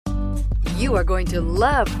You are going to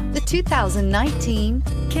love the 2019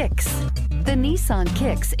 Kicks. The Nissan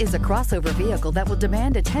Kicks is a crossover vehicle that will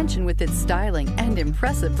demand attention with its styling and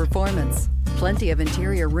impressive performance. Plenty of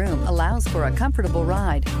interior room allows for a comfortable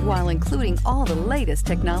ride while including all the latest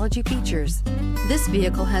technology features. This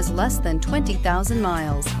vehicle has less than 20,000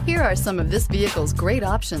 miles. Here are some of this vehicle's great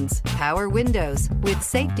options: power windows with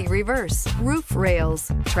safety reverse, roof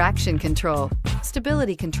rails, traction control,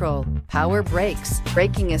 stability control, power brakes,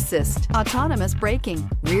 braking assist, autonomous braking,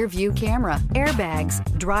 rear view camera, airbags,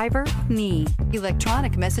 driver, knee,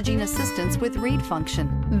 electronic messaging assistance with read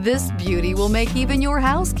function. This beauty will make even your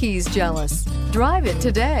house keys jealous. Drive it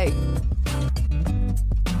today.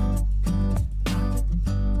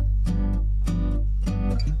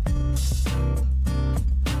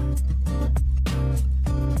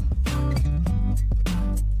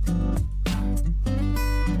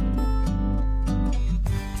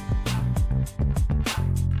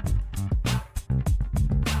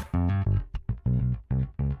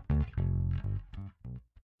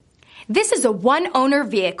 This is a one-owner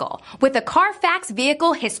vehicle with a Carfax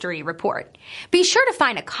Vehicle History Report. Be sure to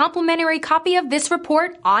find a complimentary copy of this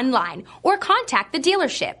report online or contact the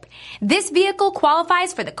dealership. This vehicle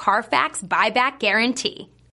qualifies for the Carfax Buyback Guarantee.